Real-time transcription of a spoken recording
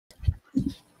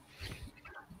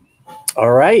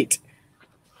All right.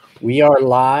 We are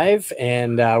live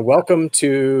and welcome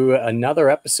to another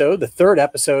episode, the third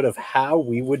episode of How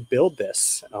We Would Build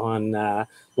This on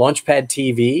Launchpad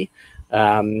TV.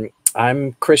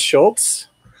 I'm Chris Schultz.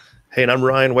 Hey, and I'm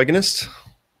Ryan Wegenist.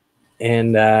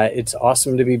 And it's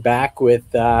awesome to be back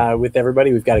with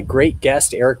everybody. We've got a great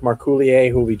guest, Eric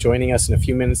Marcoullier, who will be joining us in a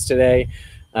few minutes today.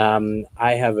 I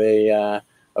have a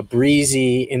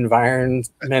breezy environment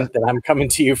that I'm coming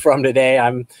to you from today.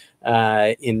 I'm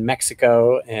in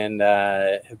Mexico and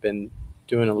have been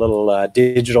doing a little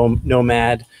digital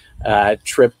nomad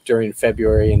trip during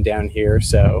February and down here.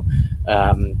 So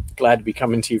glad to be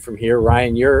coming to you from here.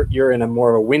 Ryan, you're in a more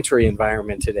of a wintry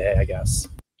environment today, I guess.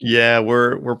 Yeah,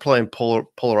 we're playing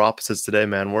polar opposites today,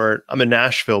 man. I'm in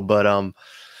Nashville, but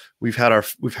we've had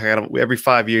every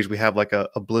 5 years we have like a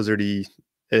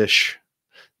blizzardy-ish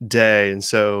day, and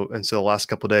so the last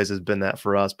couple of days has been that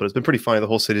for us. But it's been pretty funny. The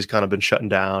whole city's kind of been shutting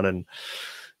down, and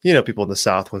people in the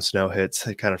South, when snow hits,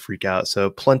 they kind of freak out.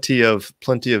 So plenty of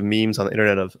memes on the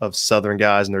internet of Southern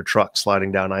guys in their trucks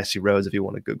sliding down icy roads. If you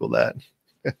want to Google that.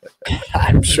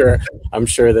 I'm sure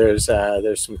there's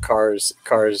some cars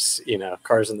on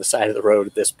the side of the road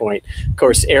at this point. Of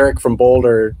course, Eric from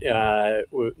Boulder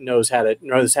knows how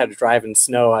to drive in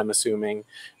snow, I'm assuming.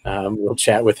 We'll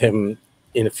chat with him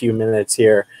in a few minutes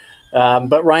here.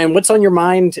 But Ryan, what's on your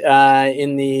mind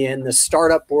in the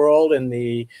startup world and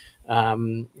the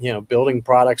building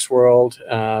products world?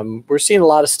 We're seeing a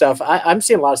lot of stuff. I'm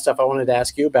seeing a lot of stuff I wanted to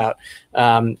ask you about.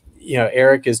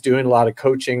 Eric is doing a lot of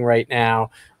coaching right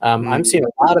now. I'm seeing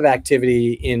a lot of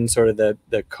activity in sort of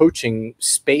the coaching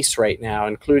space right now,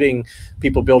 including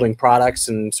people building products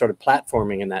and sort of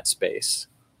platforming in that space.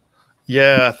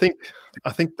 Yeah,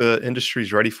 I think the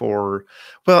industry's ready for,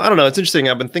 well, I don't know. It's interesting.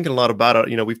 I've been thinking a lot about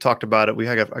it. We've talked about it.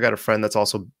 I got a friend that's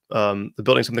also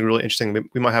building something really interesting.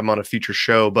 We might have him on a future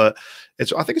show, but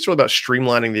I think it's really about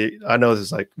streamlining I know this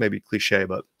is like maybe cliche,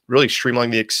 but really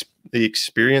streamlining the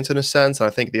experience in a sense. And I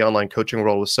think the online coaching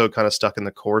world was so kind of stuck in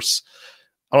the course.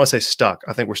 I don't want to say stuck.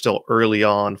 I think we're still early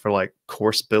on for like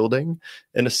course building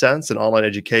in a sense and online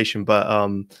education, but I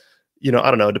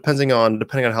don't know, depending on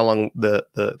how long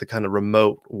the kind of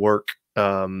remote work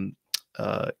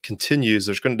continues,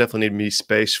 there's going to definitely need to be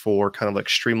space for kind of like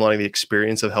streamlining the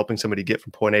experience of helping somebody get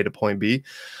from point A to point B.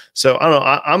 So I don't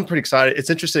know. I'm pretty excited. It's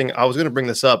interesting. I was going to bring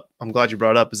this up. I'm glad you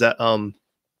brought it up. Is that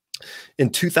in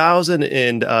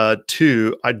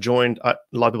 2002, I joined. A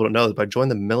lot of people don't know this, but I joined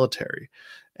the military,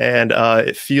 and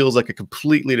it feels like a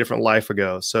completely different life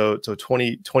ago. So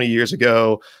 20 years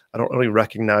ago, I don't really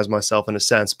recognize myself in a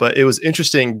sense, but it was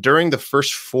interesting during the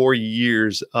first 4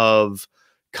 years of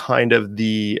kind of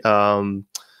some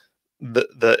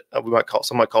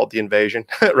might call it the invasion,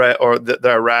 right? Or the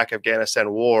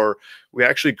Iraq-Afghanistan war. We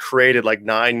actually created like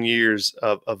 9 years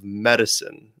of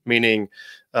medicine, meaning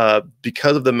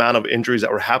because of the amount of injuries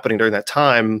that were happening during that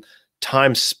time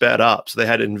sped up. So they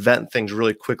had to invent things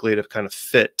really quickly to kind of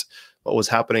fit what was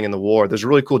happening in the war. There's a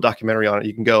really cool documentary on it.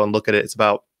 You can go and look at it. It's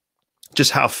about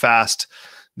just how fast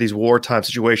these wartime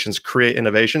situations create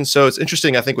innovation. So it's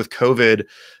interesting. I think with COVID,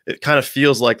 it kind of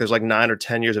feels like there's like 9 or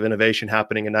 10 years of innovation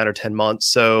happening in 9 or 10 months.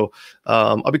 So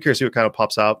I'll be curious to see what kind of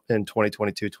pops out in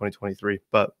 2022, 2023.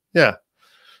 But yeah,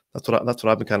 that's what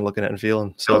I've been kind of looking at and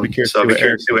feeling. So I'll be curious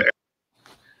to see what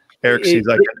Eric sees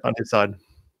like on his side.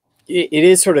 It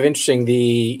is sort of interesting.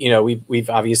 We've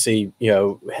obviously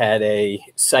had a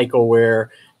cycle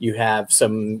where you have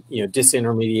some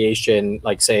disintermediation,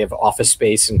 like say of office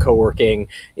space and co-working.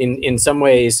 In some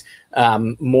ways,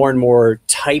 more and more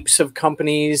types of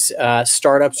companies,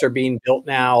 startups are being built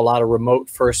now. A lot of remote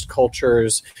first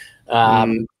cultures.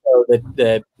 So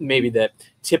maybe the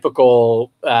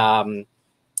typical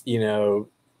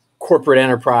corporate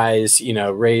enterprise,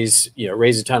 raise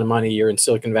a ton of money. You're in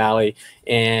Silicon Valley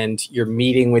and you're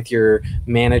meeting with your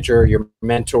manager, your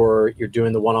mentor, you're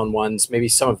doing the one-on-ones. Maybe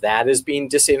some of that is being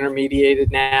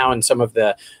disintermediated now, and some of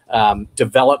the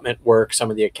development work, some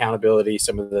of the accountability,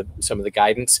 some of the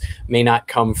guidance may not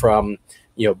come from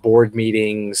board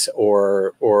meetings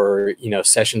or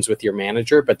sessions with your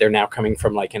manager, but they're now coming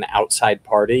from like an outside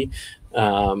party.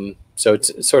 So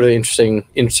it's sort of interesting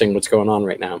what's going on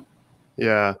right now.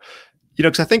 Yeah.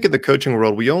 Because I think in the coaching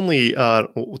world, we only,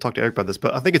 we'll talk to Eric about this,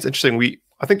 but I think it's interesting.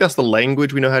 I think that's the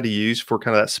language we know how to use for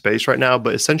kind of that space right now.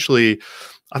 But essentially,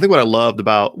 I think what I loved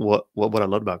about what I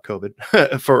loved about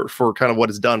COVID for kind of what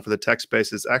it's done for the tech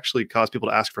space is actually caused people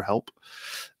to ask for help.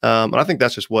 And I think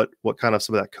that's just what kind of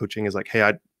some of that coaching is like. Hey,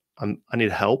 I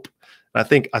need help. I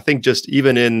think just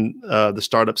even in the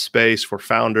startup space for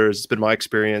founders, it's been my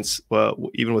experience.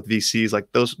 Even with VCs, like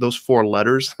those four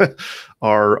letters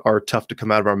are tough to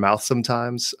come out of our mouth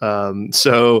sometimes.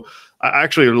 So I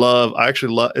actually love.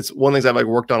 It's one of the things I've like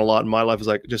worked on a lot in my life is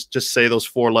like just say those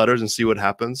four letters and see what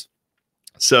happens.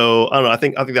 So I don't know. I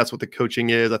think that's what the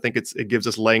coaching is. I think it gives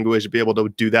us language to be able to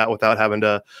do that without having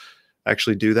to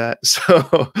actually do that.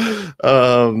 So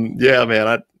yeah, man,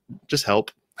 I just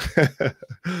help.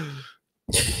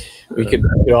 We could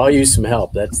all use some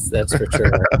help. That's for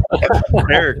sure.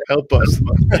 Eric, help us.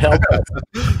 Help us.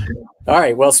 All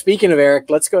right. Well, speaking of Eric,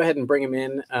 let's go ahead and bring him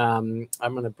in. I'm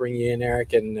going to bring you in,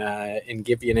 Eric, and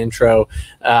give you an intro.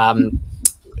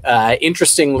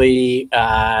 Interestingly,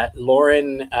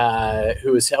 Lauren,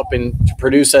 who is helping to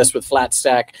produce us with Flat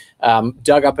Stack,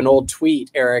 dug up an old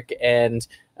tweet, Eric, and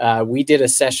we did a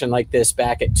session like this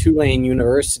back at Tulane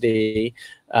University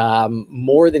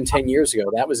more than 10 years ago.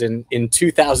 That was in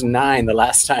 2009, the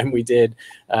last time we did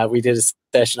a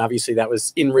session. Obviously, that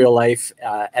was in real life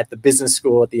at the business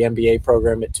school at the MBA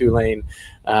program at Tulane.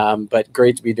 But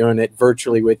great to be doing it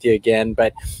virtually with you again.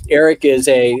 But Eric is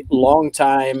a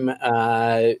longtime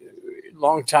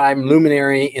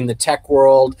luminary in the tech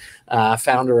world,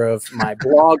 founder of My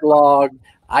Blog Log,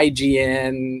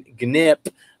 IGN, GNIP.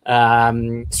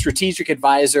 Strategic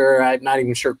advisor. I'm not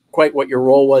even sure quite what your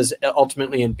role was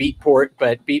ultimately in Beatport,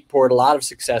 but Beatport, a lot of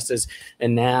successes.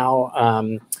 And now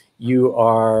you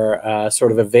are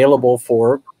sort of available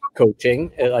for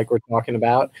coaching, like we're talking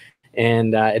about,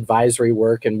 and advisory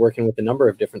work and working with a number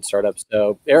of different startups.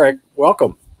 So Eric,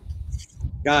 welcome.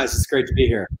 Guys, it's great to be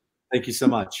here. Thank you so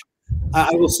much.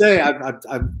 I will say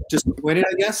I'm disappointed,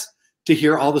 I guess, to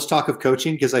hear all this talk of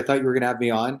coaching because I thought you were going to have me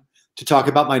on to talk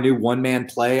about my new one-man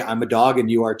play, I'm a Dog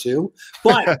and You Are Too.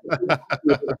 But we'll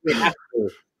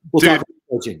talk about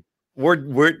coaching.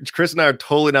 Chris and I are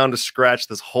totally down to scratch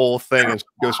this whole thing and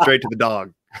go straight to the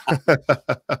dog.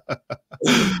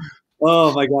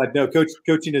 Oh my God. No,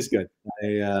 coaching is good.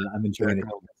 I'm enjoying it.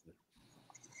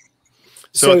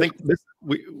 So I think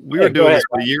we were doing this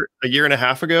a year and a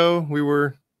half ago. We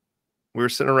were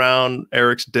sitting around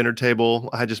Eric's dinner table.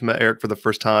 I had just met Eric for the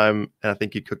first time, and I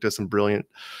think he cooked us some brilliant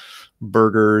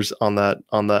burgers on that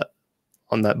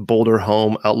Boulder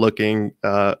home outlooking.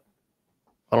 I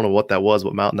don't know what that was,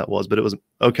 what mountain that was, but it was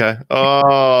okay.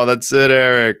 Oh, that's it,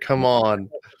 Eric. Come on.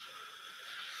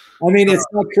 I mean, it's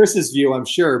not Chris's view, I'm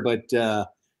sure, but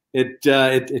it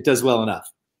does well enough.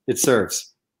 It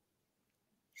serves.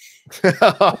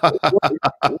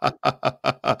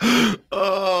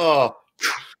 Oh,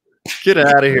 get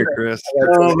out of here, Chris.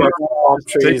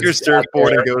 Take your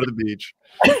surfboard and go to the beach.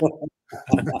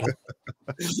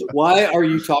 Why are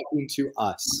you talking to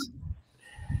us?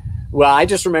 Well, I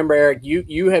just remember, Eric,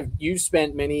 you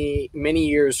spent many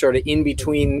years sort of in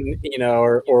between,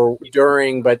 or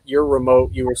during, but you're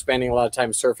remote. You were spending a lot of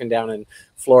time surfing down in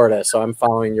Florida, so I'm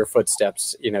following your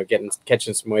footsteps.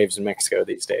 Catching some waves in Mexico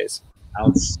these days.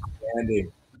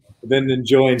 Outstanding. I've been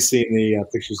enjoying seeing the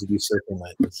pictures of you surfing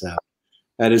lately. So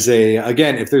that is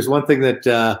again, if there's one thing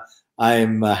that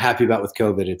I'm happy about with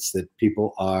COVID, it's that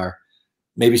people are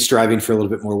maybe striving for a little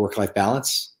bit more work-life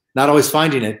balance. Not always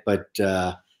finding it, but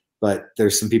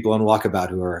there's some people on Walkabout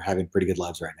who are having pretty good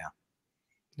lives right now.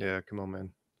 Yeah, come on, man.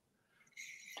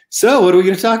 So what are we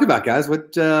going to talk about, guys?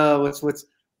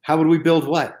 How would we build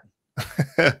what?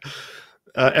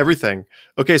 Everything.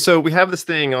 Okay, so we have this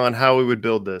thing on how we would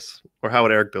build this, or how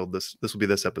would Eric build this. This will be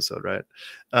this episode, right?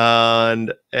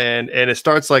 And it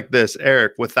starts like this,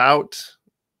 Eric, without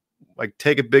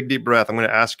take a big deep breath. I'm going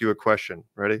to ask you a question.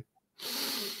 Ready?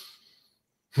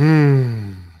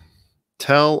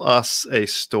 Tell us a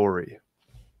story.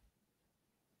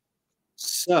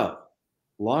 So,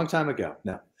 long time ago.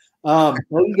 No. Tell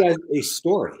you guys a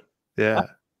story. Yeah.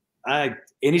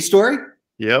 Any story?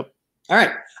 Yep. All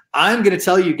right. I'm going to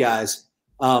tell you guys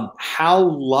how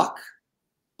luck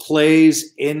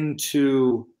plays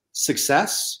into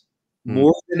success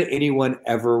more than anyone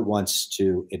ever wants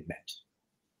to admit.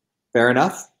 Fair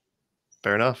enough?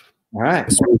 Fair enough. All right.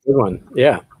 That's a good one.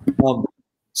 Yeah.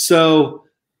 So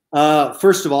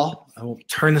first of all, I will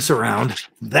turn this around.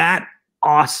 That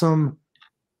awesome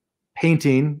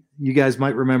painting, you guys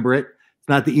might remember it. It's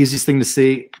not the easiest thing to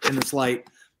see in this light,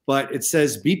 but it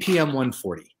says BPM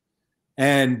 140.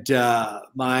 And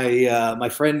my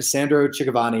friend Sandro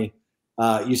Ciccovanni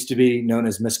used to be known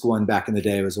as Misk One back in the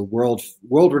day. It was a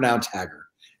world-renowned tagger.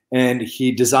 And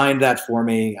he designed that for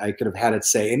me. I could have had it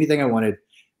say anything I wanted,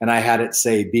 and I had it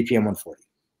say BPM 140.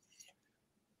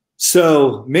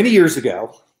 So many years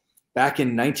ago, back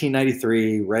in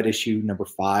 1993, read issue number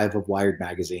 5 of Wired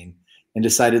magazine and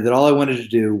decided that all I wanted to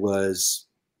do was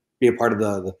be a part of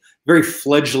the very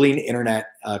fledgling internet,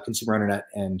 consumer internet,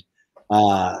 and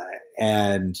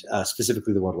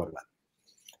specifically the World Wide Web.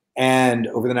 And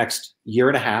over the next year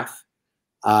and a half,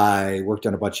 I worked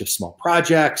on a bunch of small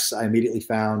projects. I immediately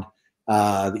found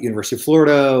the University of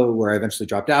Florida, where I eventually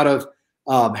dropped out of,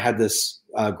 had this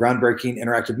groundbreaking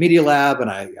interactive media lab, and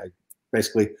I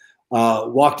basically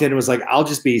walked in and was like, I'll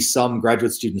just be some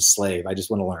graduate student slave. I just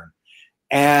want to learn.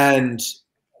 And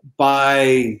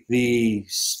by the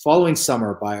following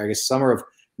summer, by I guess summer of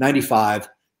 '95,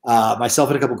 myself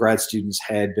and a couple grad students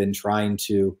had been trying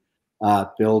to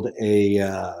build a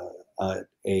what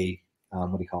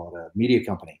do you call it, a media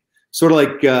company, sort of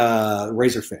like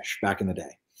Razorfish back in the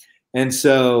day. And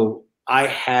so I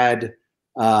had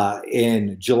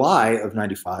in July of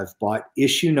 '95 bought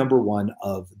issue #1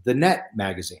 of The Net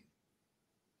magazine.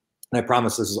 And I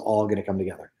promise this is all going to come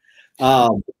together.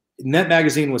 Net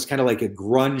magazine was kind of like a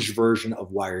grunge version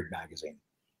of Wired magazine.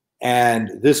 And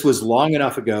this was long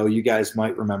enough ago. You guys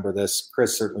might remember this.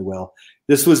 Chris certainly will.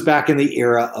 This was back in the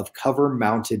era of cover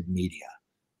mounted media.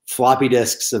 Floppy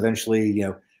disks eventually,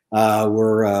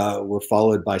 were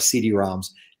followed by CD-ROMs.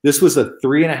 This was a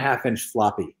 3.5-inch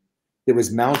floppy. It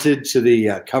was mounted to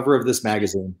the cover of this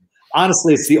magazine.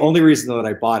 Honestly, it's the only reason that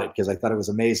I bought it, because I thought it was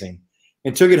amazing.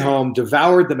 And took it home,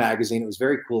 devoured the magazine. It was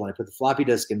very cool. And I put the floppy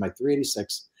disk in my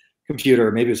 386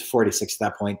 computer, maybe it was 486 at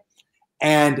that point.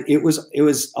 And it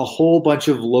was a whole bunch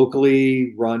of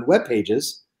locally run web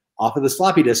pages off of this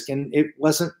floppy disk, and it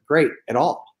wasn't great at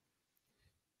all.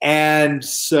 And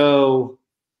so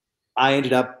I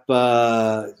ended up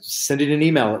sending an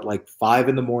email at like 5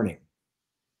 in the morning.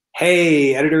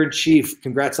 Hey, editor-in-chief,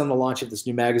 congrats on the launch of this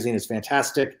new magazine. It's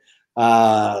fantastic.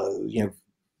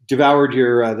 Devoured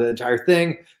the entire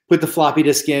thing. Put the floppy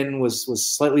disk in. Was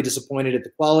slightly disappointed at the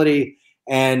quality,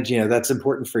 and that's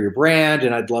important for your brand.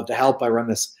 And I'd love to help. I run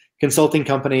this consulting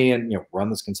company, and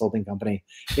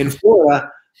in Florida.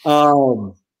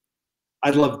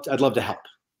 I'd love to help.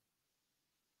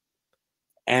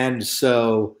 And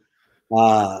so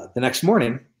the next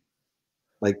morning,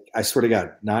 like I swear to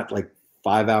God, not like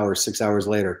 5 hours, 6 hours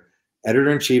later,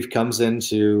 editor-in-chief comes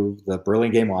into the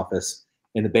Burlingame office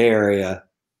in the Bay Area,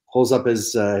 pulls up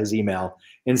his email,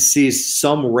 and sees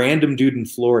some random dude in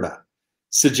Florida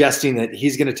suggesting that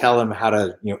he's going to tell him how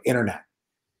to, internet.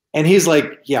 And he's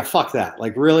like, yeah, fuck that.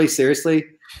 Like, really? Seriously?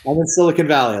 I'm in Silicon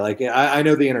Valley. Like, I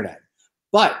know the internet.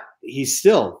 But he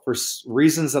still, for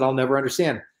reasons that I'll never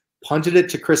understand, punted it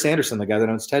to Chris Anderson, the guy that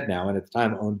owns TED now, and at the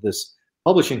time owned this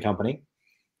publishing company,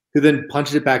 who then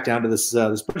punted it back down to this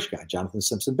British guy, Jonathan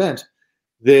Simpson Bent,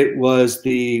 that was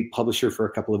the publisher for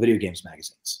a couple of video games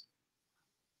magazines.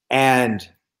 And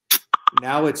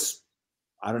now it's,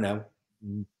 I don't know,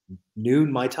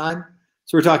 noon my time.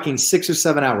 So we're talking 6 or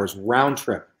 7 hours round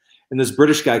trip. And this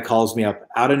British guy calls me up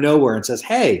out of nowhere and says,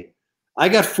 hey, I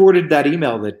got forwarded that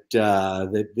email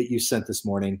that you sent this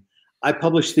morning. I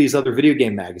published these other video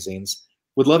game magazines.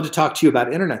 Would love to talk to you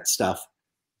about internet stuff.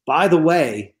 By the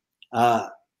way,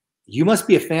 you must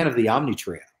be a fan of the Omni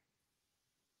Trio.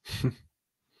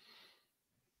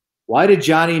 Why did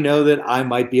Johnny know that I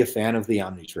might be a fan of the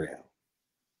Omni Trio?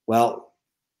 Well,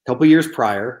 a couple years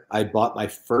prior, I bought my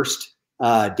first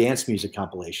dance music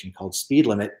compilation called Speed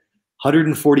Limit,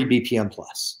 140 BPM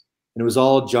plus. And it was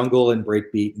all jungle and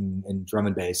breakbeat and drum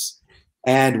and bass.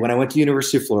 And when I went to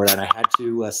University of Florida and I had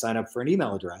to sign up for an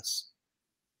email address,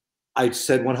 I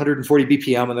said 140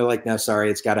 BPM, and they're like, no,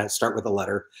 sorry, it's got to start with a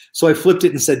letter. So I flipped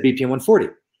it and said BPM 140.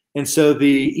 And so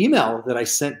the email that I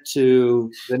sent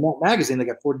to the Net magazine that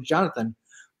got forwarded to Jonathan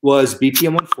was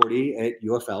BPM 140 at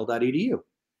ufl.edu.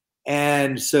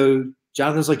 And so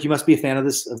Jonathan's like, you must be a fan of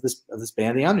this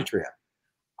band, the Omni Trio.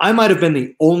 I might have been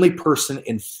the only person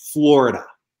in Florida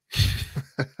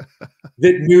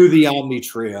that knew the Omni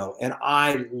Trio, and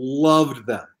I loved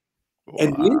them. Wow.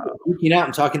 And we were geeking out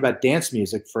and talking about dance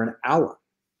music for an hour.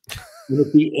 And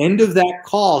at the end of that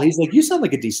call, he's like, you sound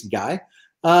like a decent guy.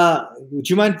 Would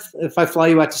you mind if I fly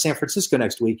you out to San Francisco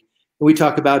next week and we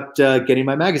talk about getting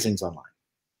my magazines online?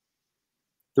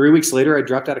 3 weeks later, I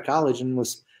dropped out of college and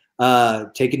was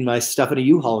taking my stuff in a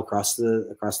U-Haul across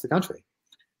the country.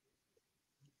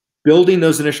 Building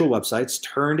those initial websites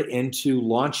turned into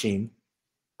launching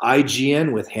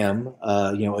IGN with him.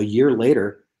 A year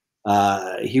later,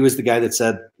 he was the guy that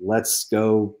said, let's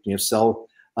go sell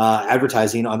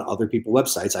advertising on other people's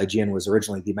websites. IGN was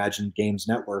originally the Imagine Games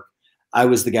Network. I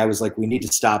was the guy who was like, we need to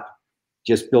stop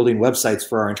just building websites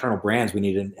for our internal brands. We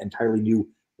need an entirely new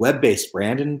web-based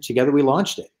brand. And together we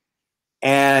launched it.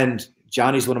 And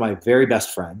Johnny's one of my very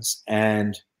best friends.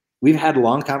 And we've had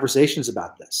long conversations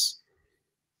about this.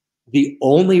 The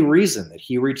only reason that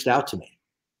he reached out to me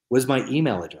was my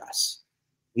email address.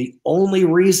 The only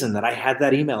reason that I had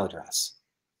that email address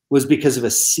was because of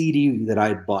a CD that I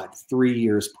had bought 3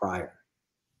 years prior.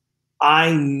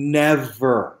 I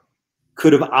never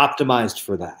could have optimized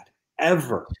for that,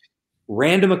 ever.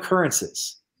 Random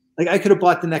occurrences. Like I could have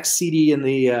bought the next CD in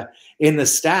the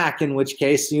stack, in which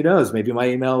case, who knows, maybe my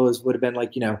email would have been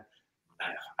like, you know,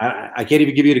 I can't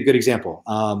even give you a good example.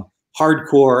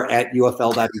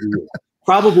 Hardcore@ufl.edu.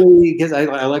 Probably because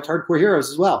I liked Hardcore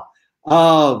Heroes as well.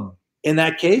 In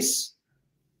that case,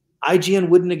 IGN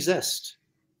wouldn't exist.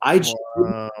 IGN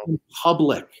wouldn't be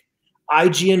public.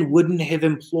 IGN wouldn't have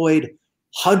employed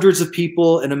hundreds of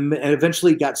people and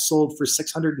eventually got sold for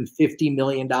 $650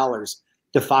 million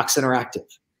to Fox Interactive.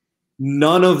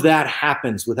 None of that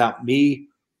happens without me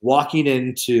walking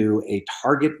into a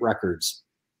Target Records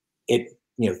at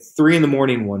 3 in the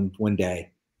morning one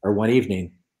day or one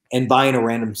evening and buying a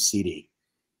random CD.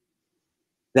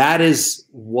 That is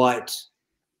what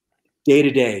day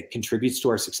to day contributes to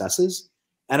our successes.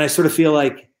 And I sort of feel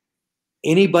like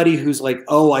anybody who's like,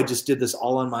 oh, I just did this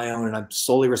all on my own and I'm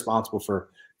solely responsible for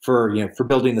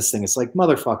building this thing. It's like,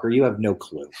 motherfucker, you have no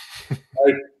clue.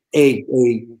 Like a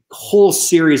whole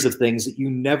series of things that you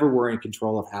never were in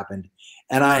control of happened.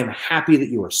 And I am happy that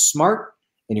you are smart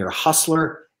and you're a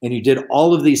hustler and you did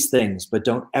all of these things, but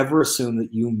don't ever assume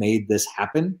that you made this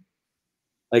happen.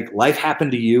 Like life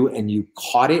happened to you and you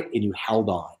caught it and you held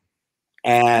on.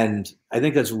 And I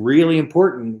think that's really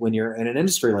important when you're in an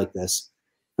industry like this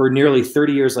for nearly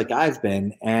 30 years like I've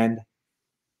been. And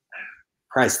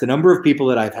Christ, the number of people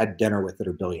that I've had dinner with that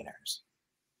are billionaires,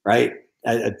 right?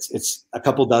 It's a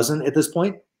couple dozen at this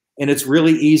point. And it's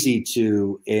really easy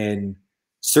to, in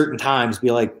certain times,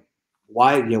 be like,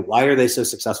 why are they so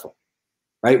successful,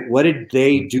 right? What did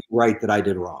they do right that I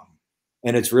did wrong?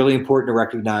 And it's really important to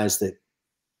recognize that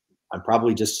I'm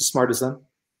probably just as smart as them.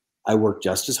 I work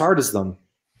just as hard as them.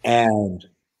 And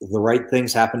the right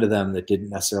things happen to them that didn't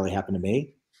necessarily happen to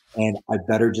me. And I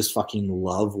better just fucking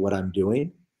love what I'm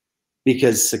doing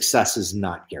because success is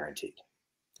not guaranteed.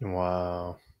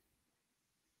 Wow.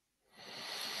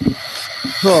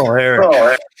 Oh,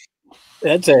 Eric.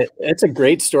 That's a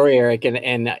great story, Eric,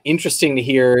 and interesting to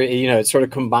hear. It sort of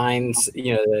combines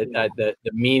the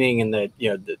meaning and the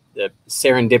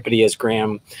serendipity, as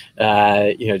Graham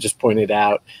just pointed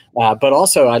out. But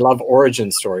also, I love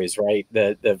origin stories. Right,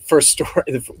 the first story,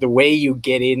 the way you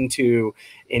get into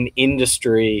an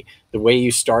industry, the way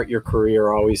you start your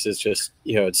career, always is just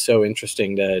it's so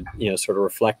interesting to sort of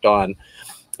reflect on.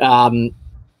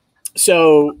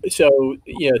 So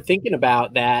thinking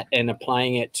about that and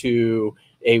applying it to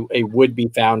a would-be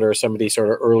founder or somebody sort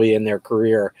of early in their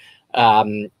career,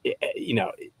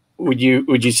 would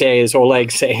you say, is Oleg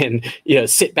saying,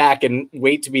 sit back and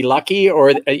wait to be lucky,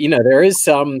 or there's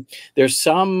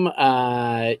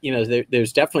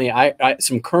definitely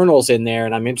some kernels in there,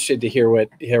 and I'm interested to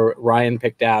hear Ryan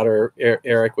picked out, or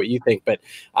Eric, what you think. But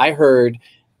I heard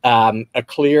a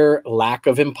clear lack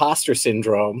of imposter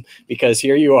syndrome, because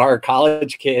here you are, a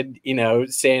college kid,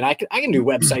 saying I can do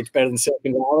websites better than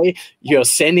Silicon Valley,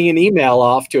 sending an email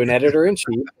off to an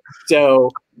editor-in-chief. So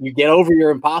you get over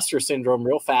your imposter syndrome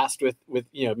real fast with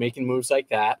making moves like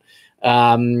that.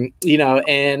 And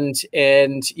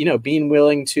being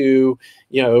willing to,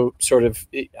 sort of,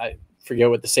 I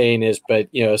forget what the saying is, but,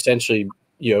 essentially,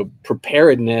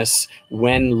 preparedness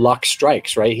when luck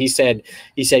strikes, right? He said,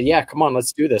 yeah, come on,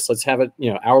 let's do this. Let's have a,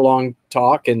 hour-long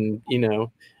talk. And,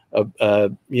 a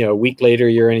week later,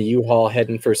 you're in a U-Haul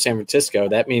heading for San Francisco.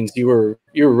 That means you were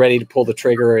ready to pull the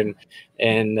trigger and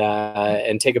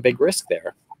take a big risk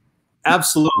there.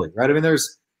 Absolutely. Right. I mean,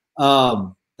 there's,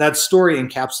 that story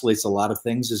encapsulates a lot of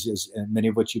things, as many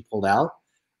of which you pulled out.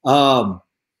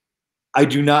 I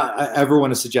do not ever want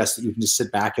to suggest that you can just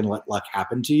sit back and let luck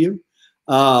happen to you.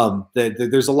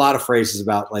 There's a lot of phrases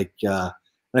about like, and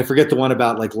I forget the one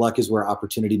about like luck is where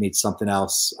opportunity meets something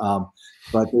else.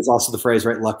 But there's also the phrase,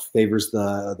 right? Luck favors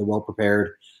the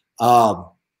well-prepared. A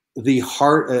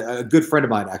good friend of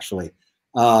mine, actually,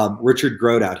 Richard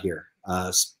Grode out here,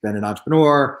 been an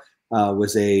entrepreneur,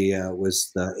 was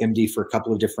the MD for a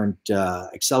couple of different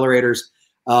accelerators,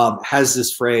 has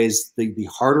this phrase, the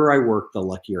harder I work, the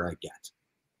luckier I get.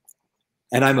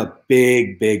 And I'm a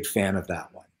big fan of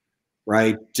that one.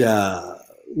 Right. The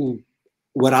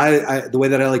way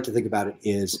that I like to think about it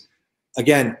is,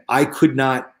 again, I could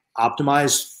not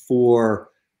optimize for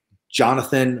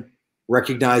Jonathan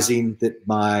recognizing that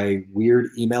my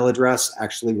weird email address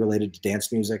actually related to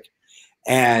dance music.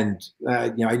 And, I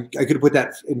could have put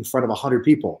that in front of 100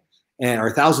 people or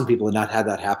 1,000 people and not have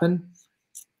that happen.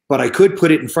 But I could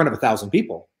put it in front of 1,000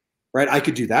 people, right? I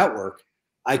could do that work.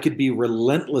 I could be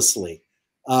relentlessly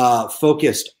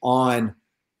focused on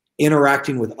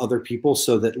interacting with other people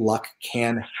so that luck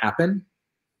can happen,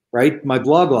 right? My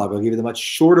blog log, I'll give you the much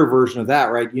shorter version of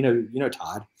that, right? You know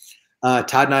Todd.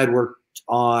 Todd and I had worked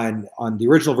on the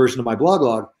original version of my blog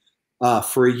log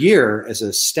for a year as a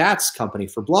stats company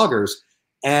for bloggers.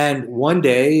 And one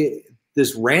day,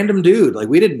 this random dude, like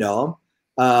we didn't know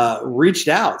him, reached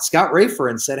out, Scott Rafer,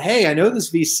 and said, "Hey, I know this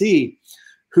VC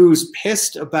who's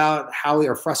pissed about how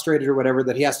or frustrated or whatever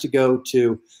that he has to go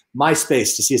to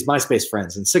MySpace to see his MySpace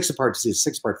friends and Six Apart to see his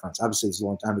Six Apart friends." Obviously, it was a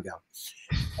long time ago.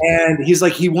 And he's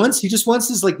like, he just wants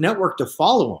his like network to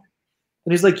follow him.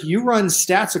 And he's like, "You run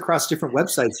stats across different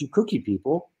websites, you cookie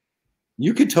people.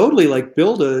 You could totally like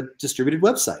build a distributed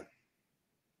website."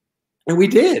 And we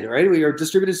did, right? We are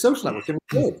distributed social network, and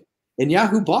we did. And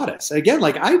Yahoo bought us. Again,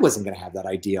 like I wasn't going to have that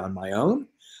idea on my own.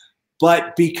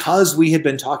 But because we had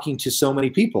been talking to so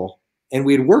many people and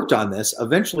we had worked on this,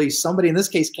 eventually somebody in this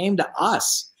case came to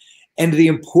us. And the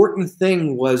important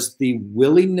thing was the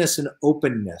willingness and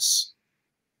openness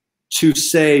to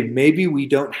say, maybe we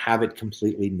don't have it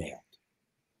completely nailed,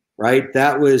 right?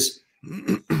 That was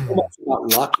so much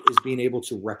about luck, is being able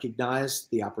to recognize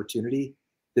the opportunity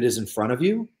that is in front of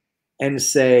you and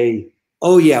say,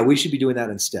 oh yeah, we should be doing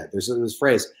that instead. There's this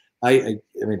phrase, I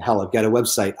mean, hell, I've got a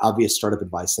website, Obvious Startup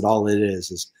Advice, that all it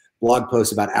is blog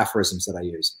posts about aphorisms that I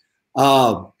use.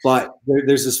 But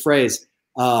there's this phrase,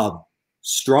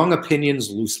 strong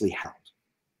opinions loosely held.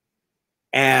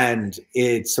 And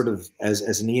it's sort of as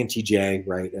an ENTJ,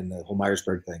 right, and the whole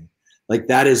Myers-Briggs thing, like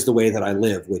that is the way that I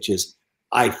live, which is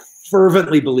I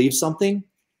fervently believe something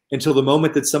until the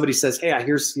moment that somebody says, "Hey,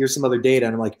 here's some other data,"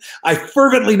 and I'm like, I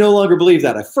fervently no longer believe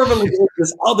that. I fervently believe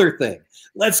this other thing.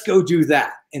 Let's go do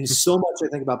that. And so much I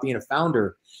think about being a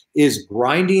founder is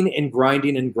grinding and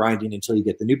grinding and grinding until you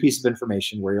get the new piece of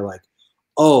information where you're like,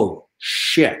 oh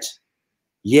shit,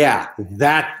 yeah,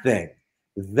 that thing.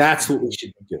 That's what we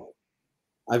should be doing.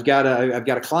 I've got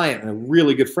a client and a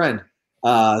really good friend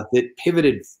that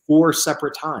pivoted 4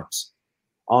 separate times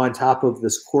on top of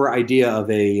this core idea of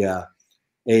a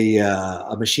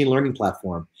machine learning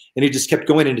platform, and he just kept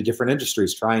going into different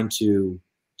industries trying to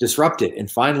disrupt it,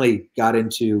 and finally got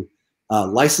into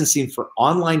licensing for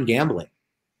online gambling.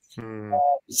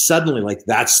 Suddenly, like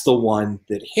that's the one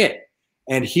that hit,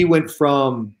 and he went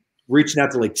from reaching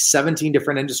out to like 17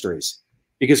 different industries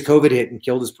because COVID hit and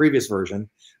killed his previous version.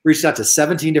 Reached out to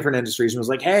 17 different industries and was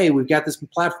like, "Hey, we've got this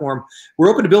platform. We're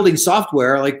open to building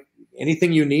software. Like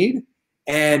anything you need."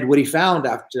 And what he found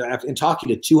after in talking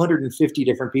to 250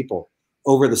 different people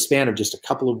over the span of just a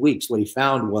couple of weeks, what he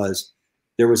found was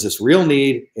there was this real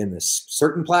need in this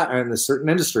certain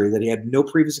industry that he had no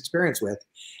previous experience with.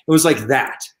 It was like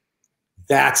that.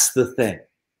 That's the thing.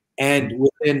 And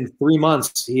within 3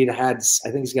 months, I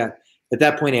think he's got, at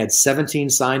that point, he had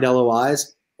 17 signed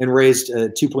LOIs and raised a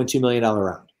 $2.2 million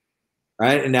round.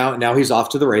 Right. And now he's off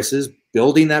to the races,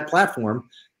 building that platform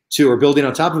or building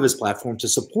on top of his platform to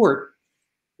support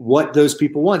what those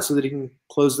people want so that he can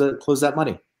close that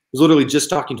money. I was literally just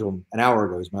talking to him an hour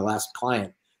ago. He's my last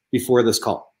client before this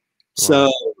call. Wow.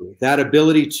 So that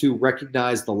ability to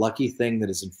recognize the lucky thing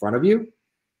that is in front of you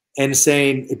and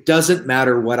saying, it doesn't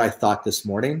matter what I thought this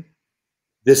morning,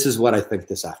 this is what I think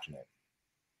this afternoon.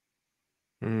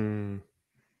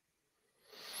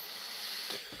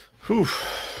 Whew.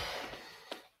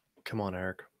 Come on,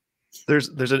 Eric. There's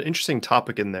an interesting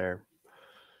topic in there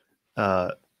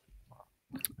that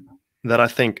I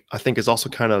think is also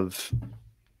kind of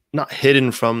not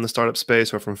hidden from the startup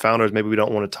space or from founders. Maybe we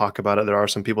don't want to talk about it. There are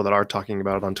some people that are talking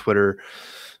about it on Twitter,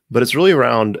 but it's really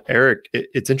around Eric.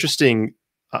 It's interesting.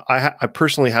 I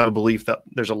personally have a belief that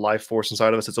there's a life force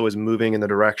inside of us that's always moving in the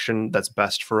direction that's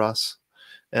best for us.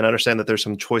 And I understand that there's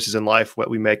some choices in life what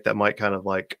we make that might kind of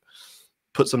like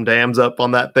put some dams up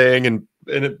on that thing and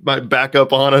it might back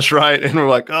up on us, right? And we're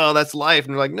like, oh, that's life.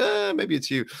 And we're like, nah, maybe it's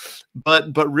you.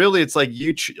 But really, it's like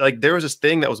like there was this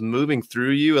thing that was moving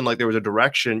through you, and like there was a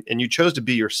direction, and you chose to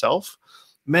be yourself.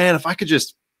 Man, if we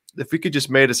could just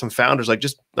made it some founders,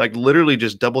 like literally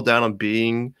just double down on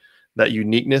being that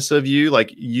uniqueness of you.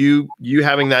 Like you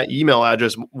having that email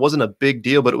address wasn't a big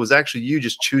deal, but it was actually you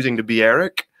just choosing to be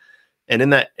Eric. And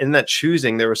in that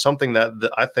choosing, there was something that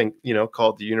I think,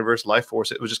 called the universe life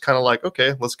force. It was just kind of like,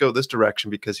 okay, let's go this direction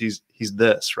because he's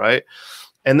this, right?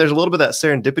 And there's a little bit of that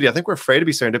serendipity. I think we're afraid to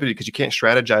be serendipity because you can't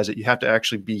strategize it. You have to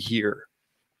actually be here.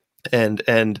 And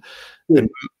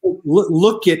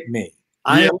look at me.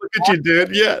 Look at you,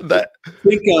 dude. Yeah.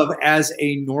 Think of as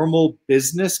a normal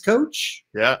business coach.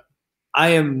 Yeah. I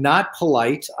am not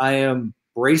polite. I am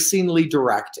bracingly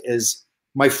direct, as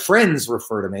my friends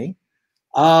refer to me.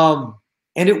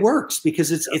 And it works because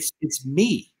it's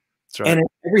me. That's right. And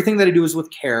everything that I do is with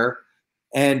care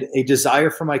and a desire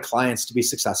for my clients to be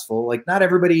successful. Like not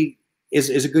everybody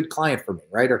is a good client for me,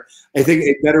 right? Or I think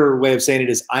a better way of saying it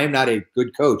is I am not a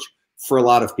good coach for a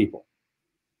lot of people.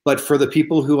 But for the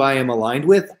people who I am aligned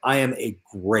with, I am a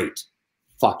great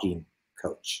fucking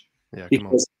coach. Yeah,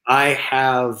 because I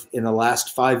have, in the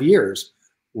last 5 years,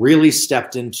 really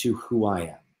stepped into who I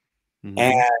am. Mm-hmm.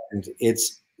 And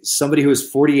it's somebody who is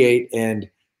 48 and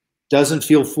doesn't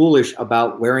feel foolish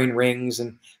about wearing rings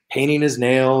and painting his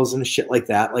nails and shit like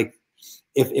that. Like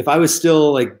if I was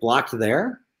still like blocked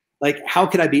there, like how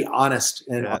could I be honest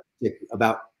and authentic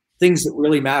about things that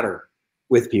really matter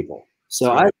with people?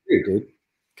 So I agree, dude.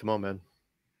 Come on,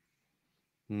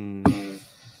 man.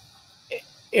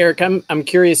 Eric, I'm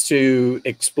curious to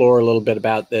explore a little bit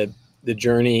about the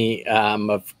journey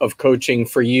of coaching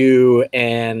for you,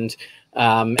 and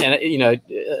you know,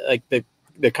 like the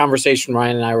conversation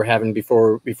Ryan and I were having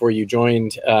before you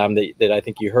joined, that I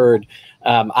think you heard.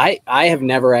 I have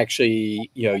never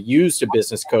actually used a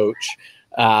business coach.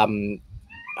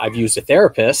 I've used a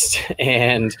therapist,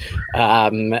 and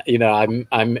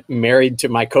I'm married to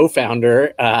my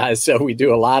co-founder, so we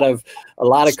do a lot of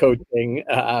coaching,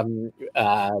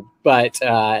 but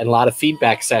and a lot of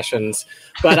feedback sessions.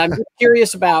 But I'm just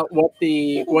curious about what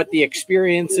the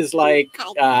experience is like.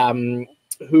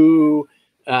 Who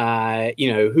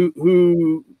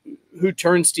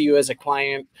turns to you as a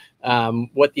client?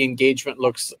 What the engagement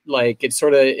looks like? It's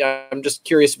sort of, I'm just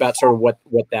curious about sort of what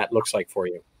that looks like for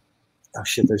you. Oh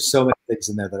shit, there's so many things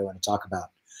in there that I want to talk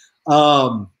about.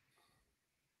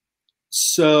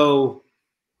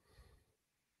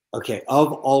 Okay,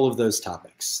 of all of those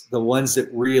topics, the ones that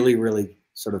really, really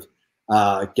sort of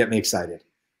get me excited.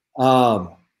 I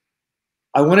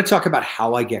want to talk about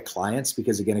how I get clients,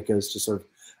 because again, it goes to sort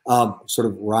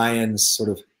of Ryan's sort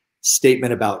of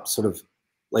statement about sort of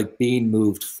like being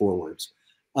moved forwards.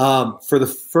 For the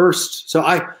first, so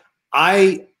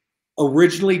I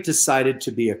originally decided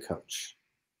to be a coach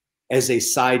as a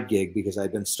side gig because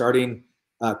I'd been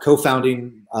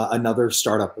co-founding another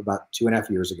startup about 2.5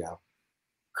 years ago.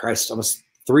 Christ, almost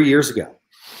 3 years ago.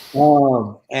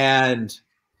 And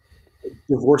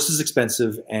divorce is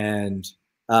expensive and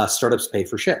startups pay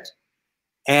for shit.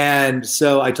 And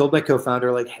so I told my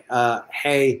co-founder, like,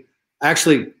 hey,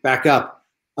 actually back up.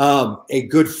 A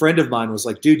good friend of mine was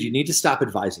like, dude, you need to stop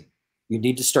advising. You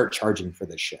need to start charging for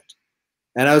this shit.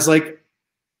 And I was like,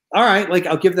 all right, like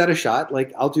I'll give that a shot.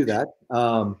 Like I'll do that.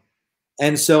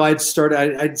 And so I'd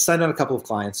signed on a couple of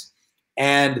clients.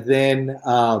 And then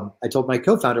I told my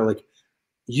co-founder, like,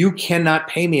 you cannot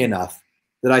pay me enough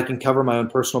that I can cover my own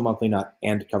personal monthly nut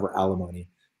and cover alimony.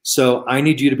 So I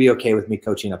need you to be okay with me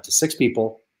coaching up to 6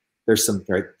 people. There's some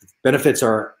benefits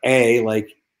are A,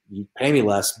 like you pay me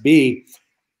less. B,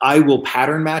 I will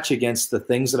pattern match against the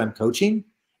things that I'm coaching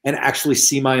and actually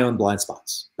see my own blind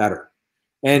spots better.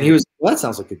 And he was, well, that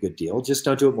sounds like a good deal. Just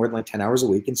don't do it more than like 10 hours a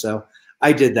week. And so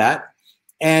I did that.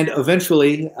 And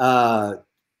eventually,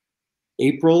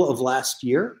 April of last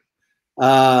year,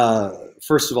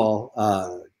 first of all,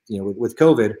 with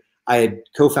COVID, I had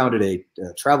co-founded a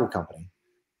travel company.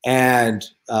 And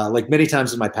like many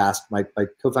times in my past, my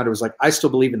co-founder was like, I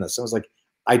still believe in this. I was like,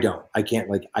 I don't. I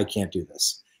can't do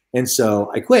this. And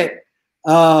so I quit.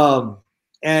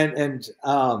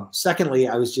 Secondly,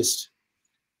 I was just,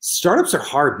 startups are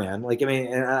hard, man. Like, I mean,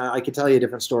 and I could tell you a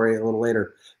different story a little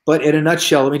later, but in a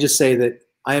nutshell, let me just say that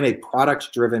I am a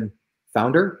product-driven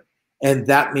founder. And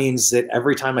that means that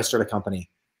every time I start a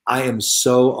company, I am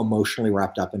so emotionally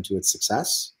wrapped up into its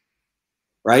success,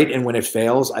 right? And when it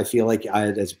fails, I feel like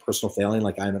as a personal failing,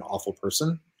 like I'm an awful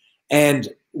person. And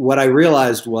what I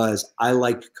realized was I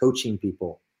like coaching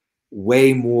people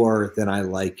way more than I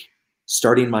like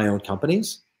starting my own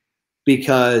companies.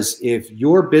 Because if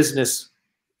you're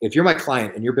my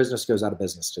client and your business goes out of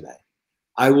business today,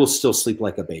 I will still sleep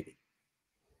like a baby,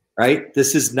 right?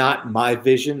 This is not my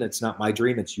vision. It's not my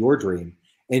dream. It's your dream.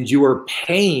 And you are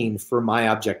paying for my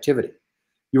objectivity.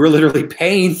 You are literally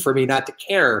paying for me not to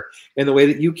care in the way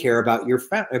that you care about your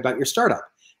startup.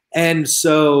 And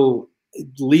so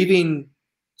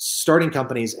starting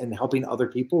companies and helping other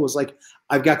people was like,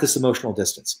 I've got this emotional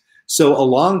distance. So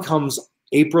along comes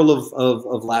April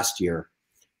of last year.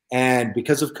 And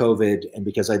because of COVID and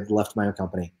because I'd left my own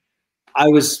company, I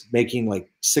was making like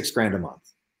 $6,000 a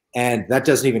month. And that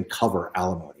doesn't even cover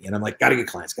alimony. And I'm like, gotta get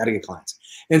clients.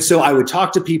 And so I would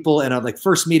talk to people, and on like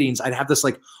first meetings, I'd have this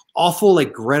like awful,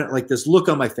 like this look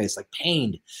on my face, like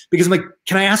pained, because I'm like,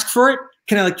 can I ask for it?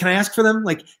 Can I ask for them?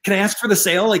 Like, can I ask for the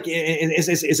sale? Like,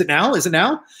 is it now? Is it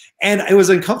now? And it was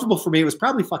uncomfortable for me. It was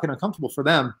probably fucking uncomfortable for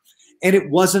them. and it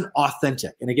wasn't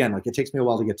authentic. And again, like it takes me a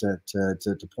while to get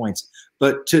to points,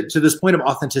 but to this point of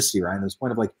authenticity, right? This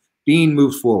point of like being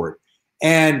moved forward.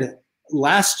 And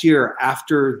last year,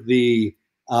 after the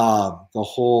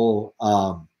whole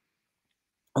oh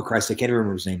Christ, I can't even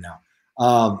remember his name now.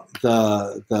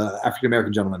 The African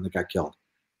American gentleman that got killed.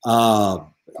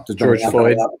 George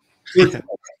Floyd.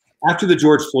 After the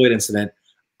George Floyd incident,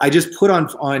 I just put on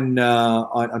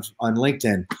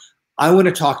LinkedIn, I want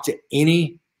to talk to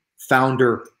any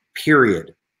founder,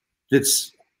 period,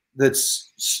 that's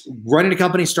running a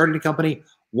company, starting a company,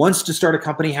 wants to start a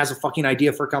company, has a fucking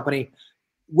idea for a company.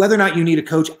 Whether or not you need a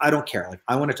coach, I don't care. Like,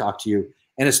 I want to talk to you.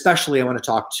 And especially I want to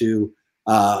talk to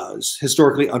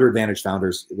historically underadvantaged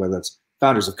founders, whether that's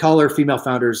founders of color, female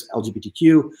founders,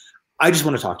 LGBTQ. I just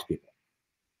want to talk to people.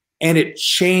 And it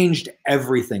changed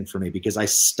everything for me because I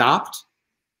stopped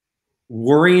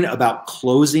worrying about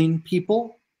closing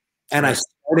people and I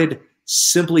started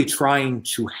simply trying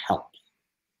to help.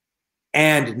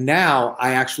 And now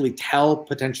I actually tell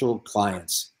potential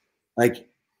clients, like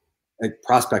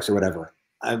prospects or whatever,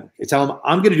 I tell them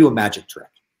I'm going to do a magic trick.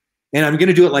 And I'm going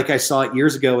to do it like I saw it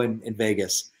years ago in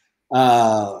Vegas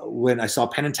when I saw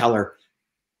Penn and Teller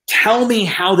tell me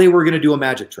how they were going to do a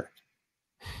magic trick.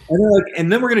 And they're like,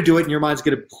 and then we're going to do it and your mind's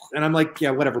going to, and I'm like, yeah,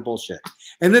 whatever, bullshit.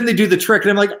 And then they do the trick and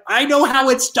I'm like, I know how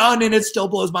it's done and it still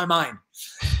blows my mind.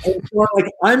 And so I'm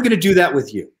like, I'm going to do that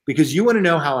with you because you want to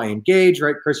know how I engage,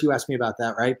 right? Chris, you asked me about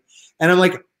that, right? And I'm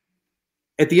like,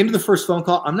 at the end of the first phone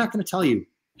call, I'm not going to tell you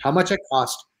how much I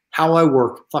cost, how I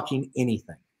work, fucking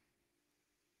anything.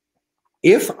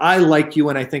 If I like you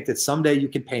and I think that someday you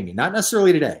can pay me, not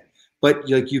necessarily today, but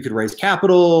like you could raise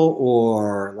capital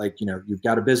or like, you know, you've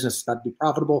got a business that's got to be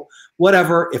profitable,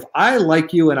 whatever. If I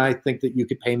like you and I think that you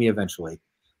could pay me eventually,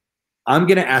 I'm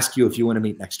going to ask you if you want to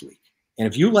meet next week. And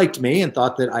if you liked me and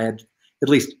thought that I had at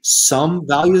least some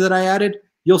value that I added,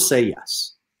 you'll say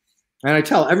yes. And I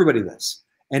tell everybody this.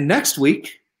 And next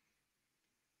week,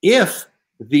 if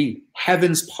the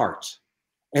heavens part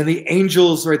and the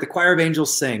angels, right, the choir of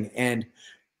angels sing, and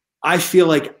I feel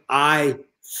like I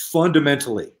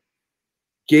fundamentally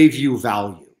gave you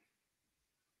value,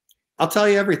 I'll tell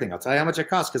you everything. I'll tell you how much it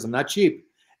costs because I'm not cheap.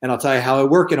 And I'll tell you how I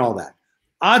work and all that.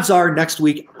 Odds are next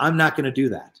week, I'm not going to do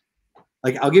that.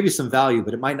 Like, I'll give you some value,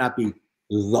 but it might not be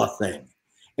the thing.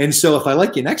 And so if I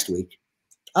like you next week,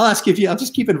 I'll ask you if I'll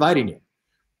just keep inviting you.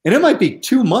 And it might be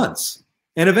 2 months.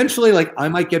 And eventually, like, I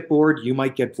might get bored, you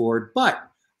might get bored, but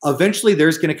eventually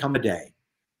there's going to come a day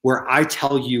where I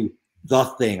tell you the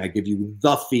thing, I give you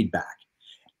the feedback.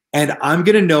 And I'm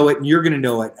going to know it and you're going to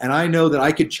know it. And I know that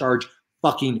I could charge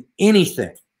fucking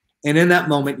anything. And in that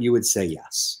moment, you would say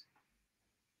yes.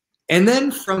 And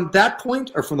then from that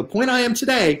point, or from the point I am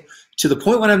today to the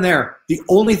point when I'm there, the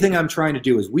only thing I'm trying to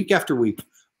do is week after week,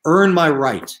 earn my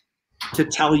right to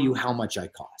tell you how much I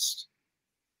cost.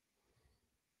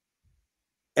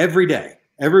 Every day,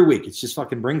 every week, it's just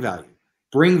fucking bring value.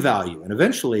 Bring value. And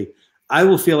eventually, I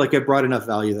will feel like I've brought enough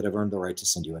value that I've earned the right to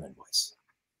send you an invoice.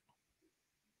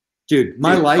 Dude,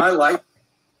 my life,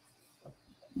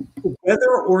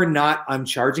 whether or not I'm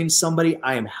charging somebody,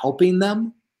 I am helping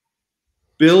them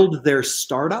build their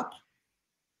startup.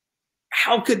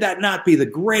 How could that not be the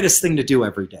greatest thing to do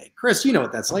every day? Chris, you know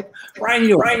what that's like. Ryan,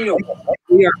 you know,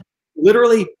 we are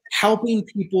literally helping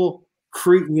people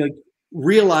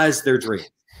realize their dreams.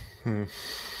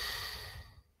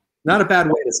 Not a bad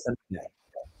way to spend the day.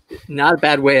 Not a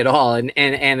bad way at all.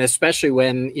 And especially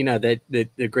when, you know,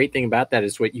 the great thing about that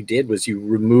is what you did was you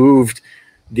removed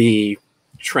the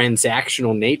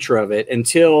transactional nature of it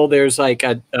until there's like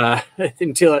until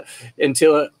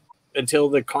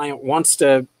the client wants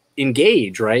to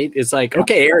engage, right? It's like,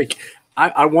 okay, Eric,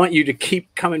 I want you to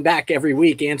keep coming back every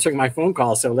week answering my phone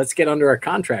call. So let's get under a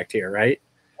contract here, right?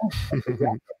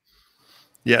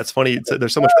 Yeah, it's funny.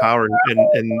 There's so much power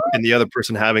in the other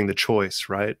person having the choice,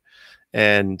 right?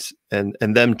 And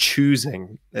them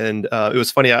choosing. And it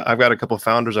was funny. I've got a couple of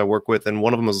founders I work with, and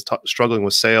one of them was struggling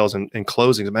with sales and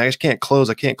closing. I just can't close.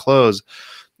 I can't close.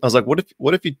 I was like, what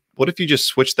if you just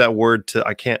switch that word to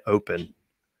I can't open,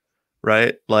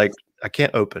 right? Like, I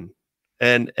can't open.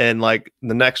 And like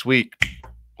the next week,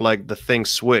 like the thing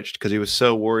switched because he was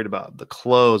so worried about the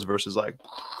close versus like,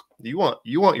 you want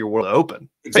your world to open.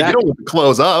 Exactly. You don't want to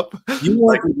close up. You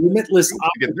want like, limitless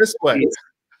get this way.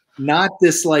 Not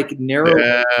this like narrow.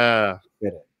 Yeah.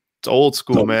 It's old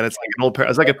school, man. It's like an old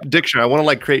it's like a dictionary. I want to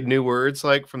like create new words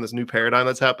like from this new paradigm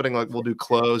that's happening. Like we'll do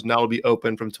closed. Now it'll be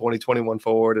open from 2021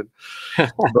 forward. And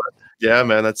but, yeah,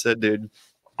 man, that's it, dude.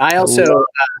 I also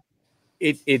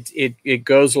it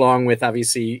goes along with,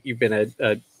 obviously you've been a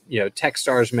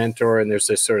Techstars mentor, and there's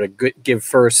this sort of give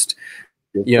first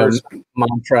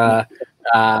mantra.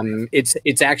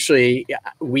 It's actually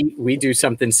we do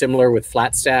something similar with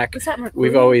Flat Stack.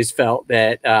 We've always felt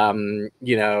that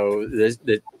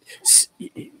the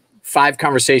 5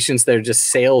 conversations that are just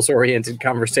sales oriented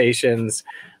conversations.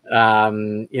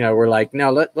 We're like,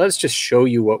 no, let's just show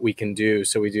you what we can do.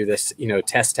 So we do this,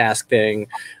 test task thing,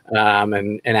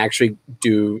 and actually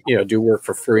do work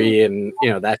for free. And,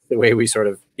 that's the way we sort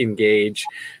of engage.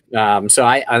 So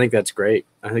I think that's great.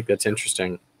 I think that's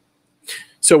interesting.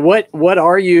 So what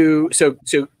are you, so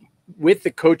with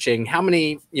the coaching, how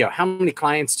many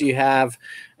clients do you have?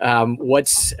 I want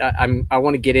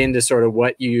to get into sort of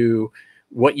what you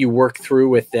work through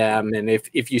with them. And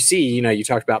if you see, you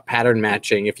talked about pattern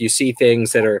matching, if you see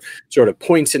things that are sort of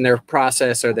points in their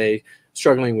process, are they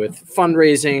struggling with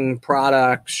fundraising,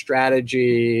 product,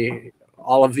 strategy,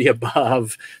 all of the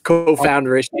above,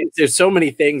 co-founder issues? There's so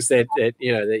many things that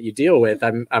you deal with.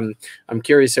 I'm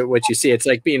curious at what you see. It's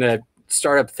like being a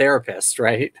startup therapist,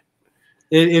 right?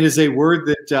 It is a word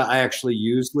that I actually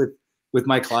use with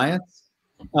my clients.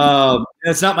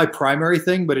 It's not my primary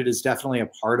thing, but it is definitely a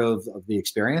part of the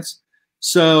experience.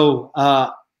 So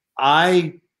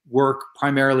I work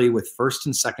primarily with first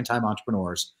and second time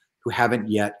entrepreneurs who haven't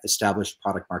yet established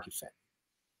product market fit.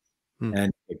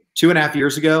 And 2.5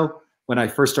 years ago, when I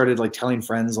first started telling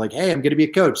friends hey, I'm going to be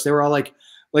a coach, they were all like,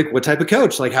 what type of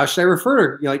coach? How should I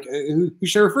refer to you? Who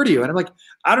should I refer to you? And I'm like,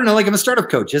 I don't know. I'm a startup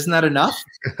coach. Isn't that enough?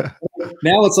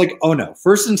 Now it's oh no,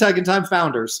 first and second time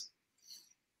founders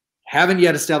haven't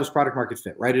yet established product market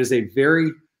fit, right? It is a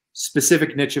very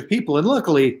specific niche of people. And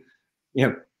luckily,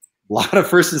 a lot of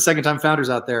first and second time founders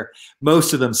out there,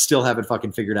 most of them still haven't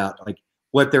fucking figured out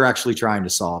what they're actually trying to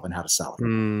solve and how to sell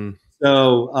it.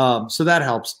 So that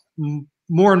helps.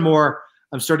 More and more,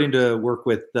 I'm starting to work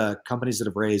with companies that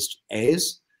have raised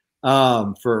A's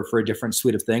for a different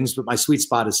suite of things. But my sweet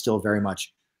spot is still very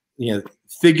much,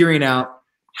 figuring out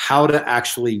how to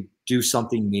actually do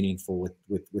something meaningful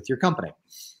with your company.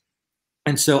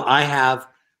 And so I have,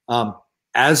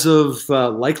 as of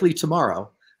likely tomorrow,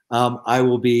 I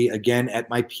will be again at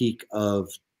my peak of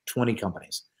 20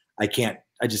 companies. I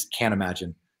just can't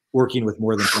imagine working with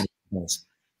more than 20 companies.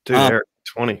 Dude,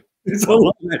 20. It's a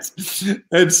lot.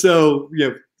 And so,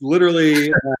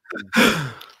 literally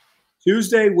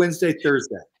Tuesday, Wednesday,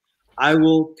 Thursday, I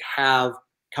will have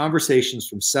conversations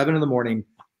from 7 in the morning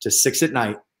to 6 at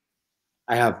night.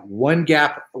 I have 1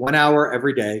 hour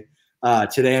every day.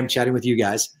 Today I'm chatting with you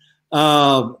guys.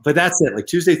 But that's it.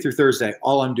 Tuesday through Thursday,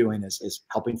 all I'm doing is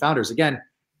helping founders. Again,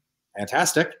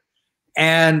 fantastic.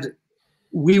 And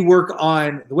we work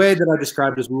on, the way that I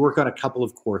described it is we work on a couple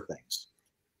of core things.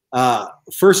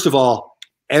 First of all,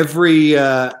 every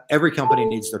company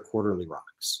needs their quarterly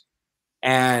rocks.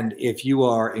 And if you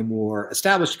are a more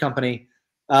established company,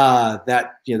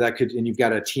 that could, and you've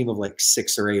got a team of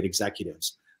 6 or 8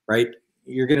 executives, right?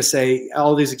 You're going to say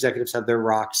all these executives have their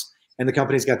rocks and the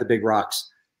company's got the big rocks.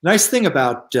 Nice thing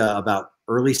about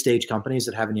early stage companies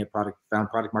that haven't yet found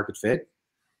product market fit,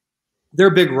 their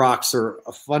big rocks are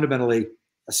fundamentally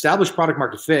establish product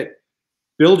market fit,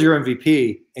 build your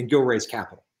MVP, and go raise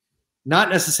capital. Not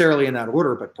necessarily in that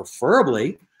order, but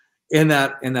preferably in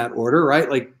that order,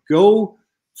 right? Go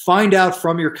find out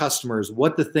from your customers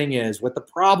what the thing is, what the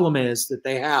problem is that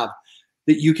they have,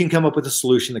 that you can come up with a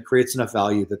solution that creates enough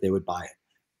value that they would buy it.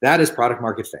 That is product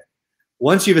market fit.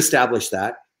 Once you've established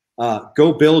that,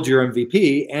 go build your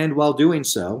MVP, and while doing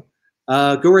so,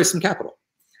 go raise some capital.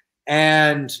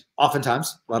 And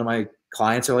oftentimes, a lot of my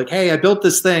clients are like, hey, I built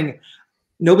this thing,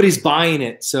 nobody's buying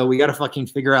it, so we got to fucking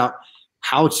figure out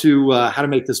how to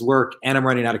make this work, and I'm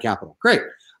running out of capital. Great.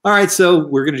 All right, so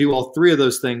we're going to do all 3 of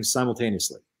those things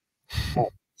simultaneously.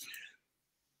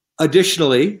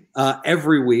 Additionally,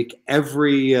 every week,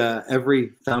 every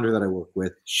founder that I work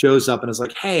with shows up and is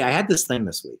like, "Hey, I had this thing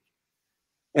this week,"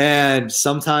 and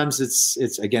sometimes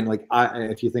it's again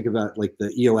if you think about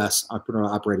the EOS Entrepreneurial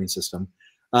Operating System,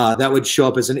 that would show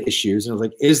up as an issues, and I was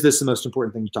like, "Is this the most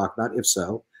important thing to talk about? If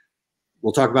so,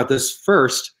 we'll talk about this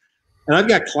first." And I've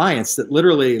got clients that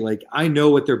literally, I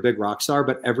know what their big rocks are,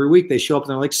 but every week they show up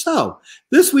and they're like, so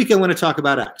this week I want to talk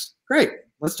about X. Great,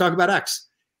 let's talk about X.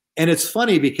 And it's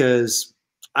funny because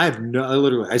I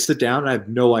sit down and I have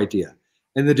no idea.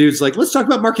 And the dude's like, let's talk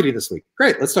about marketing this week.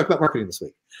 Great, let's talk about marketing this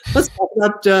week. Let's talk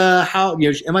about how,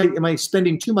 am I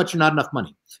spending too much or not enough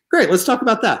money? Great, let's talk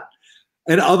about that.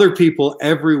 And other people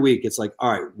every week, it's like,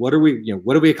 all right, what do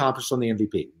we accomplish on the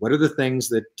MVP? What are the things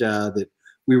that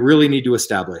we really need to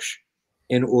establish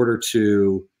in order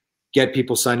to get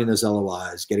people signing those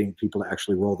LOIs, getting people to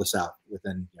actually roll this out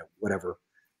within whatever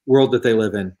world that they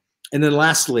live in. And then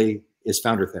lastly is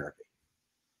founder therapy.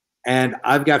 And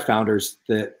I've got founders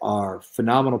that are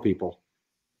phenomenal people.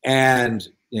 And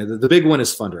the big one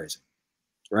is fundraising,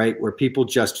 right? Where people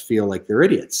just feel like they're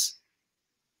idiots.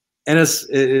 And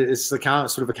it's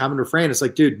sort of a common refrain. It's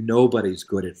like, dude, nobody's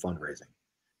good at fundraising.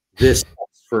 This is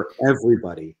for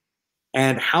everybody.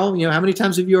 And how many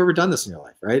times have you ever done this in your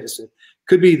life, right? It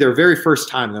could be their very first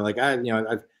time. And they're like,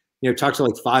 I've talked to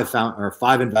like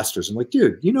five investors. I'm like,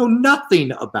 dude, you know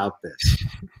nothing about this,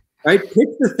 right? Pick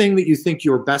the thing that you think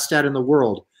you're best at in the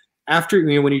world. After,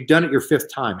 when you've done it your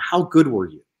fifth time, how good were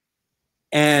you?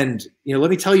 And, let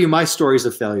me tell you my stories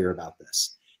of failure about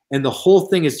this. And the whole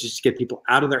thing is just to get people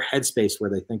out of their headspace where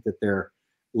they think that they're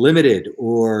limited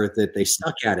or that they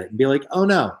suck at it, and be like, oh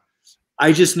no,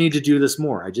 I just need to do this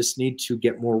more. I just need to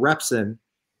get more reps in,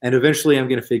 and eventually I'm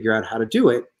going to figure out how to do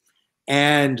it.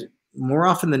 And more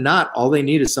often than not, all they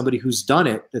need is somebody who's done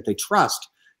it that they trust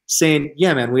saying,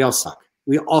 yeah, man, we all suck.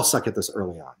 We all suck at this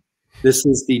early on. This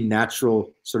is the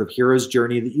natural sort of hero's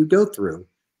journey that you go through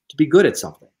to be good at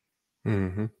something.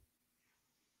 Mm-hmm.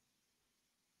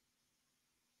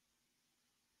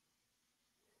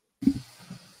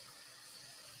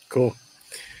 Cool.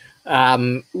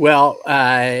 Well,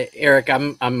 Eric,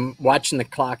 I'm watching the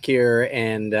clock here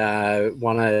and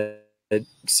want to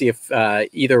see if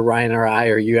either Ryan or I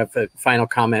or you have a final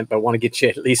comment, but want to get you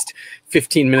at least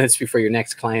 15 minutes before your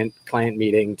next client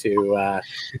meeting to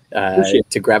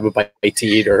grab a bite to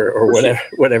eat or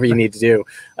whatever you need to do.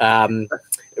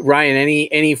 Ryan,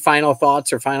 any final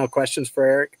thoughts or final questions for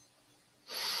Eric?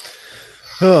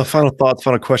 Oh, final thoughts,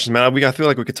 final questions, man. I feel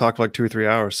like we could talk for like 2 or 3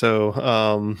 hours. So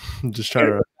I'm just trying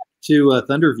to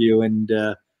Thunderview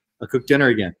and cook dinner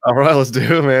again. All right, let's do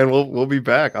it, man. We'll be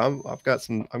back. I've got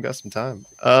some time.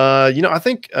 I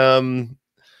think I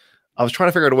was trying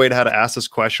to figure out a way to how to ask this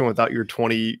question without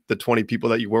the 20 people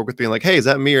that you work with being like, hey, is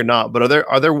that me or not? But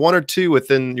are there one or two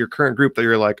within your current group that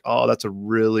you're like, oh, that's a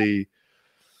really,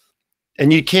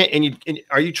 and you can't, and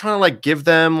are you trying to like give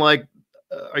them like,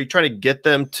 are you trying to get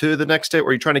them to the next stage, or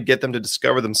are you trying to get them to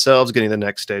discover themselves getting the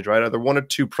next stage, right? Are there one or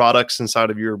two products inside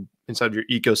of your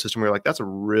ecosystem where you're like, that's a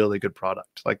really good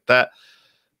product, like that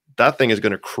thing is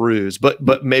going to cruise,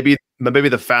 but maybe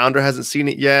the founder hasn't seen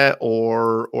it yet,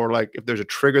 or like if there's a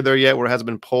trigger there yet where it hasn't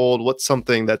been pulled? What's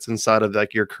something that's inside of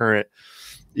like your current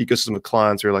ecosystem of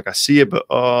clients where you're like, I see it, but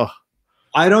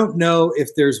I don't know if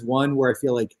there's one where I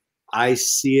feel like I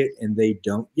see it and they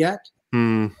don't yet.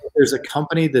 There's a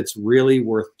company that's really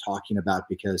worth talking about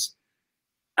because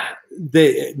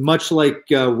they, much like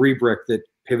Rebrick that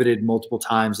pivoted multiple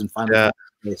times and finally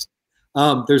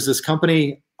there's this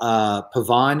company,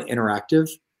 Pavan Interactive.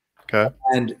 Okay.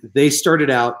 And they started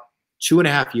out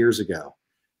 2.5 years ago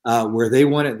where they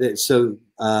wanted that. So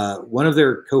one of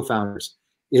their co-founders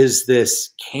is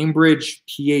this Cambridge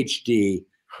PhD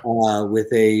with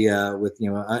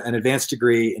an advanced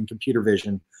degree in computer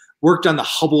vision, worked on the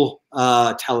Hubble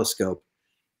telescope,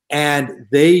 and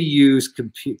they use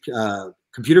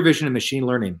computer vision and machine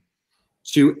learning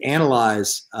to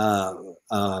analyze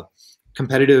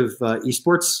competitive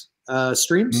esports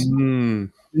streams.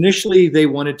 Initially, they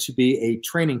wanted to be a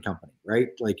training company, right?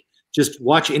 Like just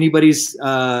watch anybody's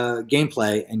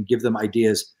gameplay and give them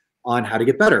ideas on how to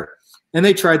get better. And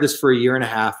they tried this for 1.5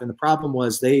 years, and the problem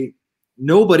was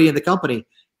nobody in the company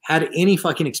had any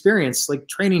fucking experience like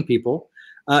training people.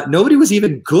 Nobody was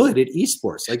even good at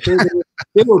esports. Like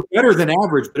they were better than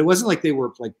average, but it wasn't like they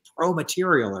were like pro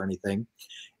material or anything.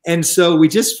 And so we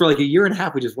just, for like 1.5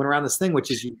 years, we just went around this thing, which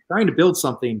is you're trying to build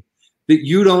something that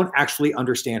you don't actually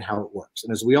understand how it works.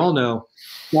 And as we all know,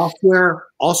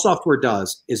 all software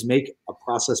does is make a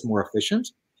process more efficient.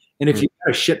 And if you've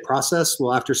got a shit process,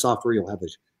 well, after software, you'll have a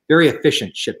very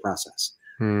efficient shit process.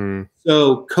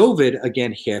 So COVID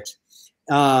again hit,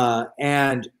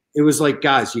 and it was like,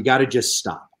 guys, you got to just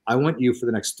stop. I want you for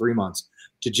the next 3 months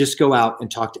to just go out and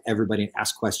talk to everybody and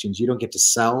ask questions. You don't get to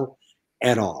sell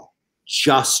at all.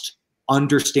 Just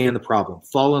understand the problem,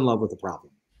 fall in love with the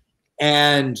problem.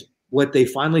 And what they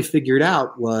finally figured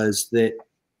out was that,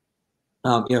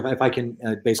 if I can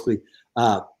basically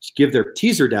give their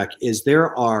teaser deck, is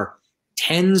there are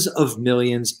tens of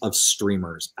millions of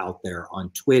streamers out there on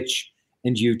Twitch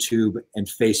and YouTube and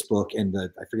Facebook and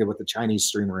I forget what the Chinese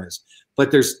streamer is, but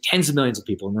there's tens of millions of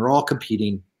people and they're all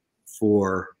competing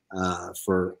for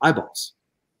eyeballs.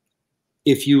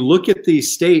 If you look at the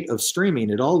state of streaming,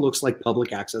 it all looks like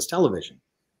public access television,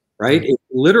 right? It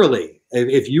literally,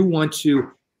 if you want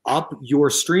to up your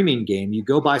streaming game, you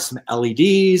go buy some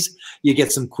LEDs, you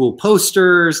get some cool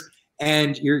posters,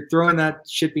 and you're throwing that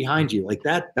shit behind you. Like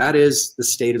that is the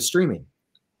state of streaming.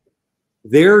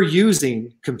 They're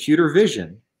using computer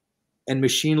vision and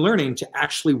machine learning to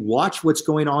actually watch what's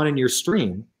going on in your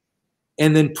stream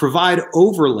and then provide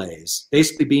overlays,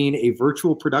 basically being a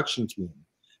virtual production team,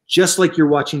 just like you're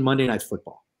watching Monday Night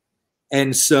Football.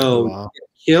 And so wow.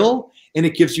 kill, and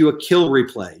it gives you a kill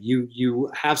replay.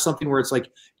 You have something where it's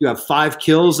like you have 5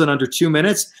 kills in under 2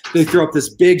 minutes. They throw up this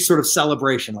big sort of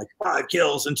celebration, like 5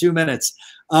 kills in 2 minutes.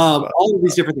 All of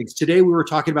these different things. Today we were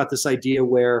talking about this idea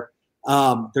where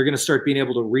they're going to start being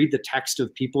able to read the text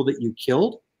of people that you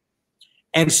killed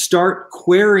and start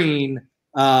querying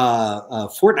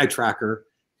Fortnite tracker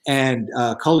and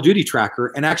Call of Duty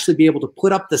tracker, and actually be able to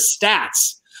put up the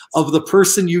stats of the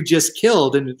person you just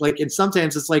killed. And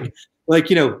sometimes it's like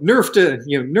nerf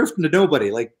to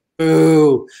nobody, like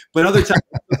boo. But other times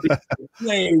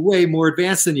way more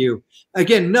advanced than you.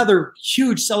 Again, another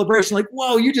huge celebration, like,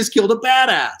 whoa, you just killed a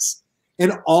badass.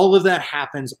 And all of that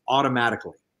happens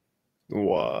automatically.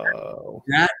 Wow.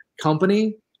 That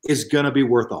company is going to be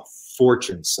worth a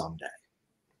fortune someday.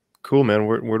 Cool, man.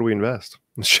 Where do we invest?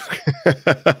 We're starting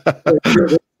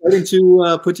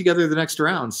to put together the next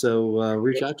round, so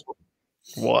reach out to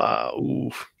them. Wow.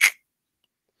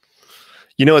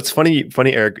 You know, it's funny,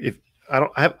 Eric.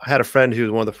 I had a friend who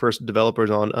was one of the first developers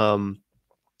on.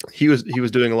 He was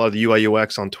doing a lot of the UI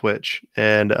UX on Twitch,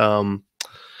 and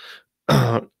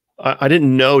I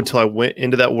didn't know until I went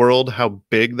into that world how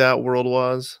big that world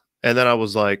was. And then I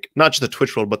was like, not just the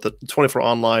Twitch world, but the 24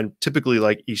 online, typically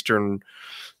like Eastern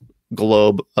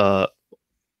globe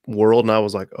world. And I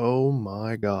was like, oh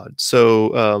my God.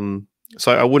 So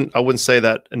so I wouldn't say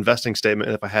that investing statement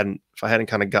if I hadn't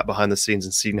kind of got behind the scenes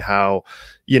and seen how,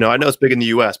 I know it's big in the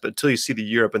US, but until you see the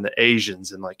Europe and the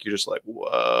Asians, and like you're just like,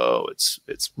 whoa, it's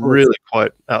really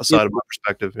quite outside of my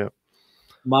perspective. Yeah.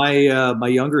 My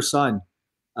younger son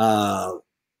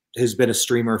has been a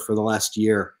streamer for the last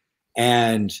year,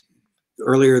 and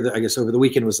earlier, I guess over the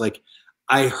weekend, was like,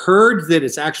 I heard that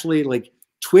it's actually like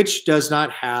Twitch does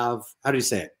not have, how do you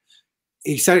say it?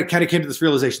 He said, kind of came to this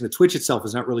realization that Twitch itself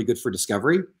is not really good for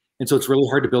discovery. And so it's really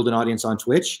hard to build an audience on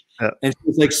Twitch. Yeah. And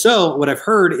it's like, so what I've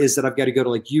heard is that I've got to go to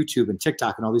like YouTube and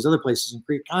TikTok and all these other places and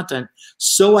create content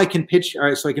so I can pitch, all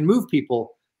right, so I can move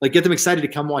people, like get them excited to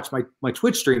come watch my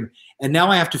Twitch stream. And now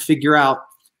I have to figure out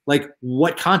like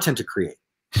what content to create.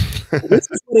 This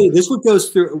is what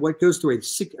goes through a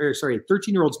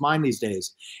 13-year-old's mind these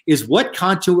days, is what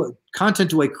content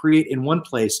do I create in one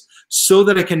place so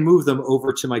that I can move them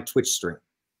over to my Twitch stream,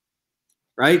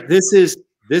 right? This is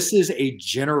a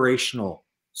generational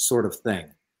sort of thing.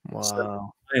 Wow.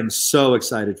 So I am so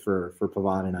excited for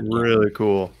Pavan and really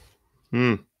cool.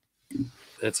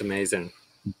 That's amazing.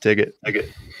 Dig it.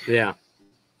 Yeah.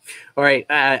 All right,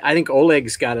 I think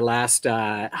Oleg's got a last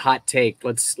hot take.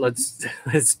 Let's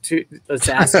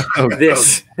ask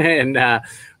this, and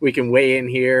we can weigh in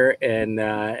here, and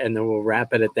then we'll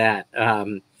wrap it at that.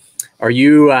 Are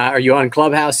you on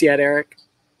Clubhouse yet, Eric?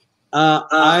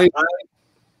 I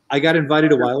got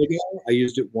invited a while ago. I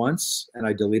used it once and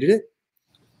I deleted it.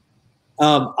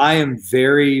 I am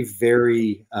very,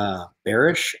 very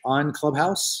bearish on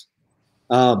Clubhouse.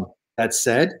 That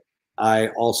said, I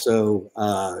also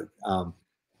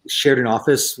shared an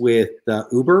office with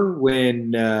Uber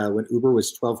when Uber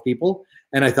was 12 people,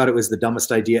 and I thought it was the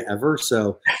dumbest idea ever.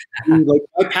 So, like,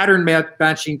 my pattern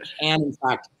matching can, in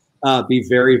fact, be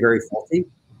very, very faulty.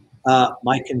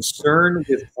 My concern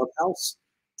with Clubhouse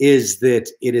is that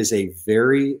it is a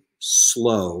very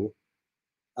slow,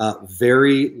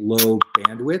 very low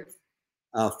bandwidth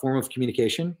form of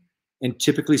communication. And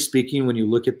typically speaking, when you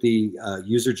look at the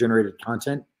user-generated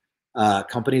content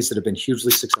companies that have been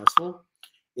hugely successful,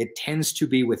 it tends to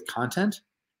be with content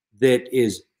that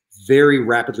is very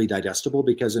rapidly digestible,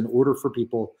 because in order for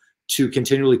people to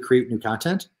continually create new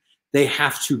content, they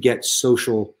have to get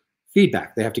social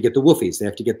feedback. They have to get the woofies. They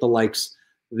have to get the likes,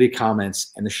 the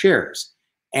comments, and the shares.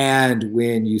 And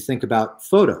when you think about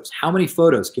photos, how many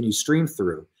photos can you stream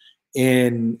through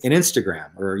in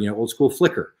Instagram or old school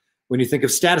Flickr? When you think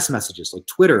of status messages like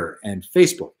Twitter and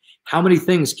Facebook, how many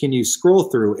things can you scroll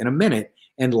through in a minute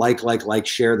and like,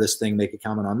 share this thing, make a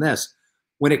comment on this?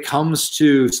 When it comes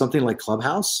to something like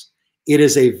Clubhouse, it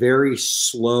is a very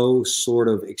slow sort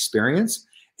of experience.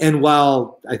 And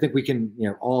while I think we can,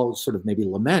 all sort of maybe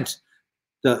lament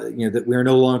that we're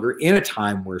no longer in a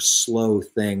time where slow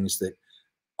things that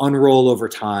unroll over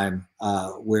time,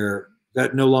 where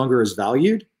that no longer is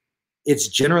valued, it's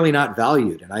generally not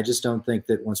valued. And I just don't think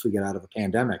that once we get out of a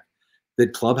pandemic,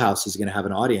 that Clubhouse is going to have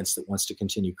an audience that wants to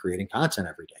continue creating content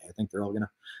every day. I think they're all going to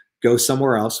go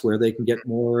somewhere else where they can get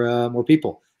more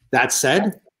people. That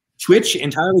said, Twitch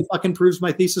entirely fucking proves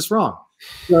my thesis wrong.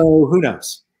 So who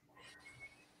knows?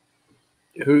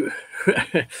 who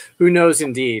who knows?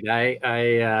 Indeed,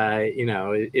 you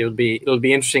know, it'll be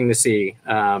interesting to see.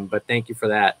 But thank you for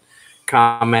that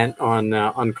comment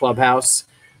on Clubhouse.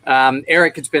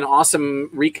 Eric, it's been awesome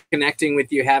reconnecting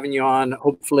with you, having you on.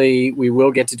 Hopefully, we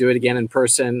will get to do it again in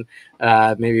person.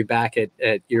 Maybe back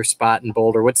at your spot in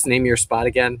Boulder. What's the name of your spot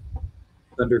again?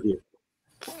 Thunderview.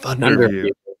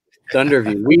 Thunderview.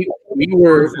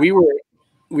 Thunderview.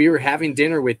 We were having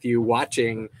dinner with you,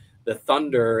 watching the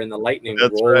thunder and the lightning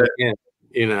roll in.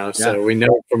 You know, so we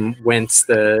know from whence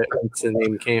the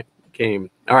name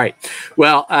came. All right.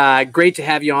 Well, great to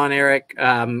have you on, Eric.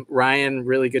 Ryan,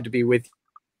 really good to be with you.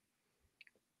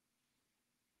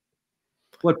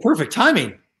 What perfect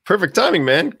timing. Perfect timing,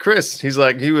 man. Chris,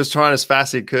 he was trying as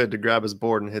fast as he could to grab his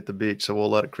board and hit the beach. So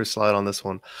we'll let Chris slide on this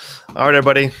one. All right,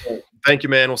 everybody. Thank you,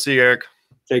 man. We'll see you, Eric.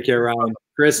 Take care, Ryan.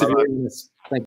 Chris, if you're in this.